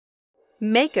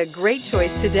Make a great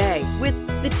choice today with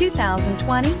the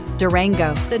 2020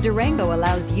 Durango. The Durango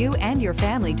allows you and your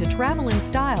family to travel in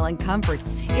style and comfort.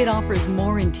 It offers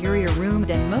more interior room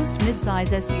than most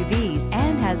midsize SUVs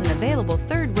and has an available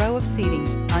third row of seating.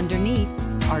 Underneath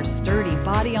are sturdy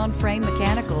body-on-frame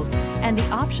mechanicals and the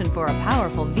option for a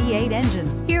powerful V8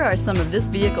 engine. Here are some of this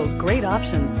vehicle's great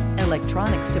options: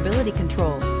 electronic stability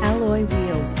control, alloy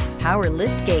wheels, power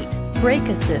liftgate, brake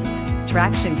assist,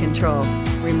 traction control,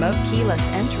 remote keyless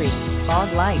entry,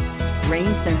 fog lights,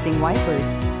 rain sensing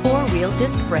wipers, four-wheel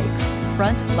disc brakes,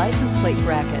 front license plate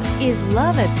bracket. Is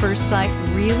love at first sight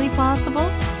really possible?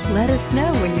 Let us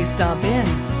know when you stop in.